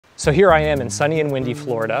So here I am in sunny and windy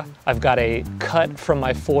Florida. I've got a cut from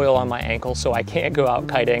my foil on my ankle, so I can't go out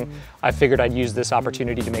kiting. I figured I'd use this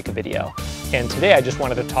opportunity to make a video. And today I just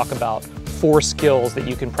wanted to talk about 4 skills that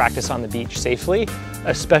you can practice on the beach safely,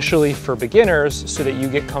 especially for beginners, so that you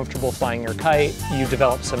get comfortable flying your kite, you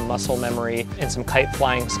develop some muscle memory and some kite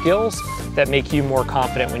flying skills that make you more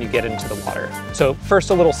confident when you get into the water. So first,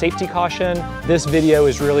 a little safety caution. This video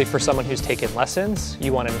is really for someone who's taken lessons.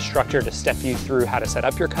 You want an instructor to step you through how to set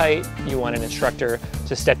up your kite. You want an instructor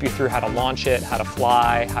to step you through how to launch it, how to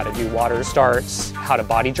fly, how to do water starts, how to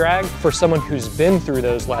body drag. For someone who's been through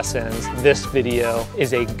those lessons, this video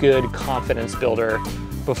is a good confidence builder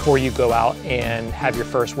before you go out and have your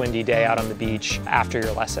first windy day out on the beach after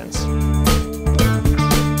your lessons.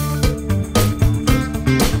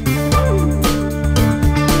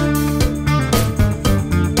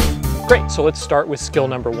 Great, so let's start with skill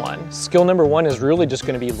number 1. Skill number 1 is really just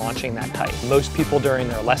going to be launching that kite. Most people during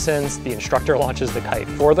their lessons, the instructor launches the kite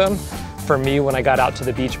for them. For me, when I got out to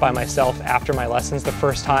the beach by myself after my lessons the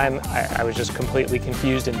first time, I was just completely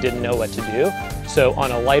confused and didn't know what to do. So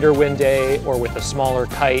on a lighter wind day or with a smaller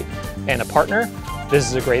kite and a partner, this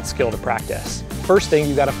is a great skill to practice. First thing,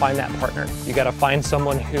 you gotta find that partner. You gotta find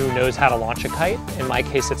someone who knows how to launch a kite. In my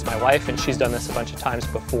case, it's my wife, and she's done this a bunch of times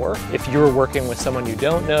before. If you're working with someone you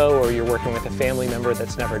don't know, or you're working with a family member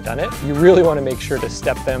that's never done it, you really wanna make sure to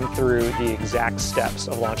step them through the exact steps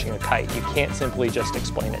of launching a kite. You can't simply just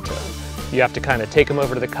explain it to them. You have to kind of take them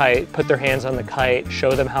over to the kite, put their hands on the kite,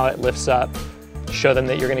 show them how it lifts up, show them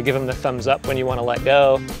that you're gonna give them the thumbs up when you wanna let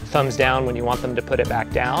go, thumbs down when you want them to put it back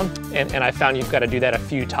down. And I found you've gotta do that a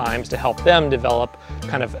few times to help them develop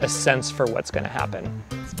kind of a sense for what's gonna happen.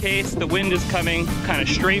 In this case, the wind is coming kind of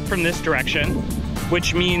straight from this direction,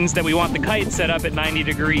 which means that we want the kite set up at 90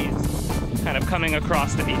 degrees, kind of coming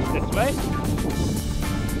across the beach this way.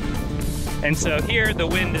 And so here, the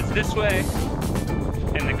wind is this way,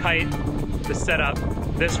 and the kite is set up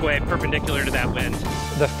this way, perpendicular to that wind.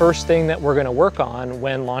 The first thing that we're gonna work on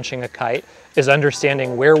when launching a kite is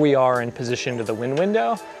understanding where we are in position to the wind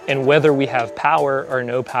window and whether we have power or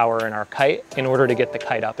no power in our kite in order to get the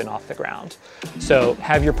kite up and off the ground. So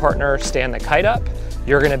have your partner stand the kite up.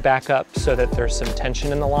 You're gonna back up so that there's some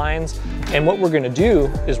tension in the lines. And what we're gonna do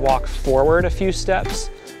is walk forward a few steps.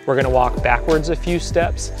 We're gonna walk backwards a few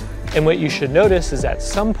steps. And what you should notice is at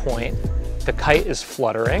some point, the kite is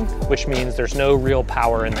fluttering, which means there's no real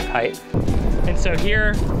power in the kite. And so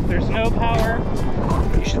here, there's no power.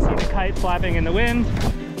 You should see the kite flapping in the wind.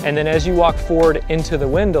 And then as you walk forward into the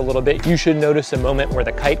wind a little bit, you should notice a moment where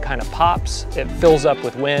the kite kind of pops, it fills up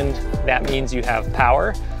with wind. That means you have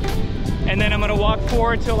power. And then I'm gonna walk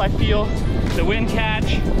forward till I feel the wind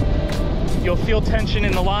catch. You'll feel tension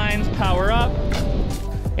in the lines, power up.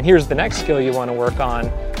 And here's the next skill you wanna work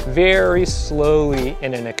on. Very slowly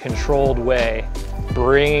and in a controlled way,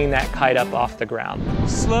 bringing that kite up off the ground.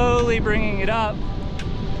 Slowly bringing it up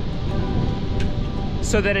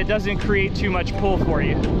so that it doesn't create too much pull for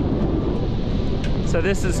you. So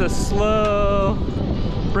this is a slow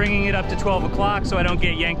bringing it up to 12 o'clock so I don't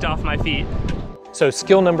get yanked off my feet. So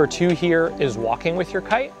skill number 2 here is walking with your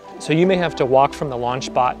kite. So you may have to walk from the launch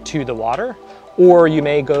spot to the water, or you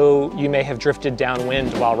may have drifted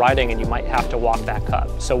downwind while riding and you might have to walk back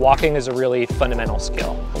up. So walking is a really fundamental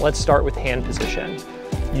skill. Let's start with hand position.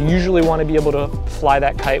 You usually want to be able to fly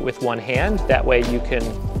that kite with one hand. That way you can,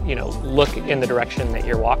 look in the direction that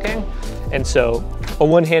you're walking. And so a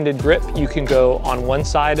one-handed grip, you can go on one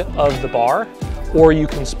side of the bar, or you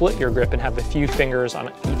can split your grip and have a few fingers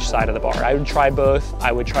on each side of the bar. I would try both.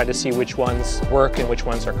 I would try to see which ones work and which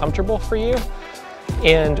ones are comfortable for you.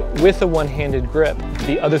 And with a one-handed grip,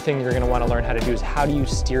 the other thing you're gonna wanna learn how to do is how do you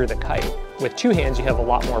steer the kite? With 2 hands, you have a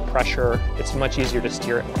lot more pressure. It's much easier to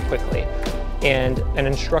steer it more quickly. And an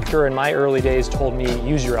instructor in my early days told me,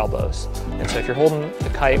 use your elbows. And so if you're holding the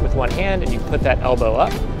kite with one hand and you put that elbow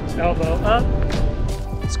up,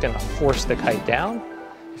 it's gonna force the kite down.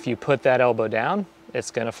 If you put that elbow down,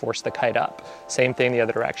 it's gonna force the kite up. Same thing the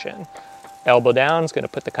other direction. Elbow down is gonna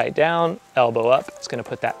put the kite down, elbow up, it's gonna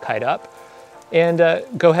put that kite up. And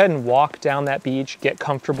go ahead and walk down that beach, get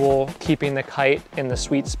comfortable keeping the kite in the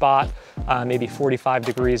sweet spot, maybe 45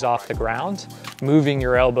 degrees off the ground, moving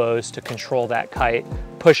your elbows to control that kite,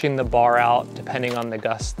 pushing the bar out depending on the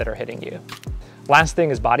gusts that are hitting you. Last thing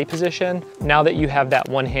is body position. Now that you have that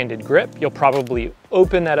one-handed grip, you'll probably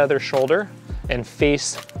open that other shoulder and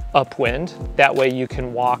face upwind. That way you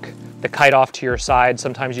can walk the kite off to your side.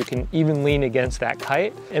 Sometimes you can even lean against that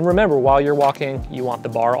kite. And remember, while you're walking, you want the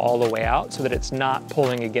bar all the way out so that it's not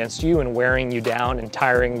pulling against you and wearing you down and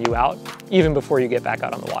tiring you out even before you get back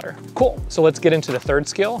out on the water. Cool, so let's get into the third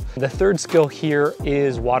skill. The third skill here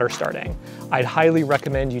is water starting. I'd highly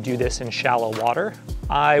recommend you do this in shallow water.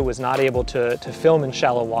 I was not able to film in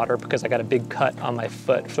shallow water because I got a big cut on my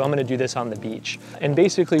foot, so I'm gonna do this on the beach. And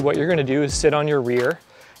basically what you're gonna do is sit on your rear,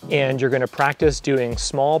 and you're gonna practice doing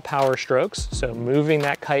small power strokes, so moving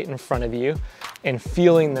that kite in front of you and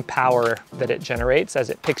feeling the power that it generates as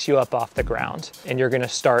it picks you up off the ground. And you're gonna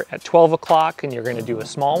start at 12 o'clock and you're gonna do a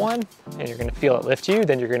small one and you're gonna feel it lift you.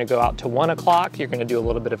 Then you're gonna go out to 1 o'clock, you're gonna do a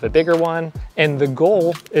little bit of a bigger one. And the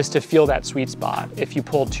goal is to feel that sweet spot. If you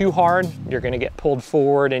pull too hard, you're gonna get pulled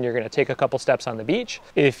forward and you're gonna take a couple steps on the beach.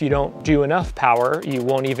 If you don't do enough power, you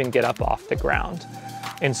won't even get up off the ground.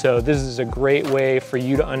 And so this is a great way for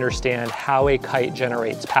you to understand how a kite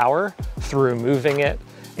generates power through moving it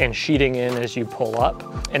and sheeting in as you pull up.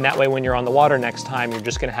 And that way when you're on the water next time, you're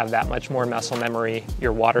just gonna have that much more muscle memory.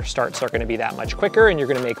 Your water starts are gonna be that much quicker and you're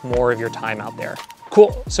gonna make more of your time out there.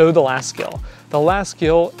 Cool, so the last skill. The last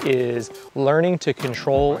skill is learning to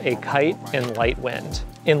control a kite in light wind.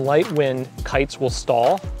 In light wind, kites will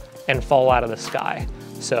stall and fall out of the sky.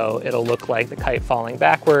 So it'll look like the kite falling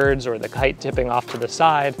backwards or the kite tipping off to the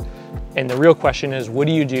side. And the real question is, what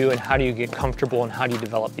do you do and how do you get comfortable and how do you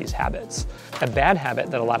develop these habits? A bad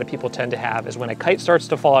habit that a lot of people tend to have is when a kite starts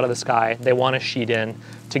to fall out of the sky, they want to sheet in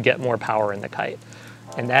to get more power in the kite.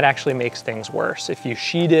 And that actually makes things worse. If you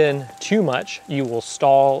sheet in too much, you will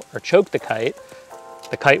stall or choke the kite.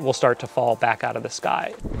 The kite will start to fall back out of the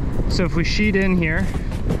sky. So if we sheet in here,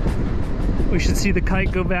 we should see the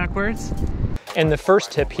kite go backwards. And the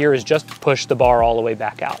first tip here is just push the bar all the way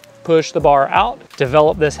back out. Push the bar out,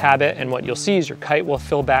 develop this habit, and what you'll see is your kite will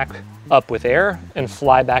fill back up with air and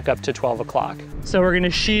fly back up to 12 o'clock. So we're gonna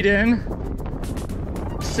sheet in,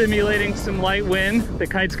 simulating some light wind. The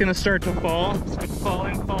kite's gonna start to fall. Start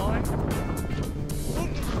falling.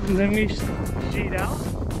 And then we sheet out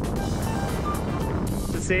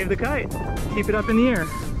to save the kite. Keep it up in the air.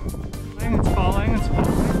 It's falling.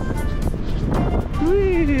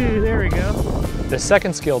 Whee, there we go. The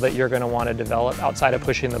second skill that you're going to want to develop outside of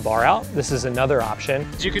pushing the bar out, this is another option.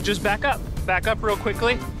 You could just back up real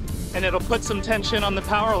quickly, and it'll put some tension on the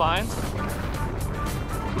power lines,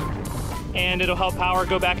 and it'll help power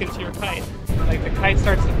go back into your kite. Like the kite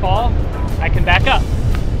starts to fall, I can back up,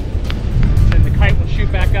 and the kite will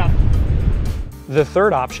shoot back up. The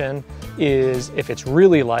third option is if it's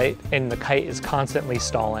really light and the kite is constantly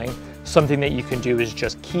stalling, something that you can do is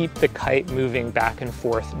just keep the kite moving back and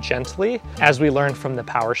forth gently. As we learned from the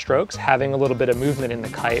power strokes, having a little bit of movement in the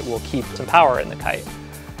kite will keep some power in the kite.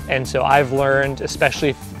 And so I've learned, especially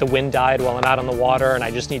if the wind died while I'm out on the water and I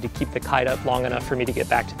just need to keep the kite up long enough for me to get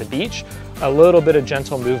back to the beach, a little bit of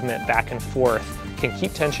gentle movement back and forth can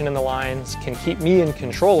keep tension in the lines, can keep me in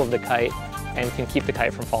control of the kite, and can keep the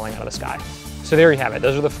kite from falling out of the sky. So there you have it.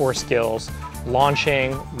 Those are the 4 skills: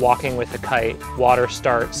 launching, walking with the kite, water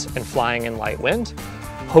starts, and flying in light wind.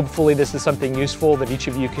 Hopefully this is something useful that each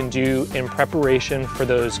of you can do in preparation for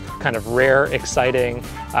those kind of rare, exciting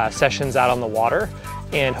sessions out on the water.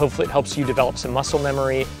 And hopefully it helps you develop some muscle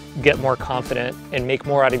memory, get more confident, and make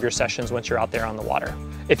more out of your sessions once you're out there on the water.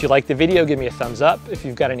 If you liked the video, give me a thumbs up. If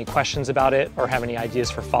you've got any questions about it or have any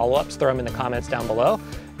ideas for follow-ups, throw them in the comments down below.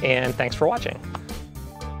 And thanks for watching.